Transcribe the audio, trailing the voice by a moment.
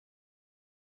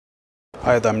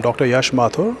Hi, I'm Dr. Yash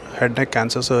Mathur, head neck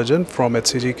cancer surgeon from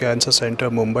HCG Cancer Center,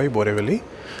 Mumbai, Borivali.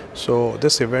 So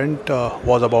this event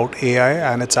was about AI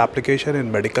and its application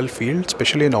in medical field,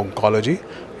 especially in oncology.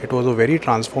 It was a very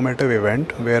transformative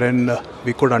event wherein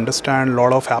we could understand a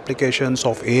lot of applications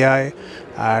of AI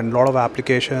and a lot of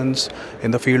applications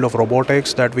in the field of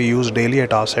robotics that we use daily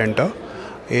at our center.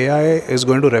 AI is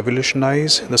going to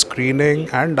revolutionize the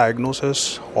screening and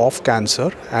diagnosis of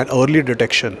cancer and early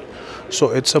detection.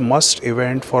 So it's a must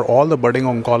event for all the budding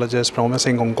oncologists,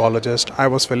 promising oncologists. I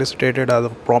was felicitated as a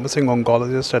promising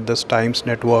oncologist at this Times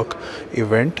Network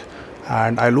event,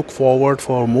 and I look forward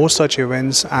for more such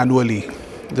events annually.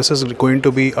 This is going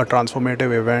to be a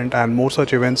transformative event, and more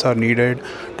such events are needed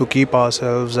to keep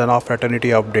ourselves and our fraternity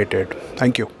updated.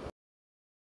 Thank you.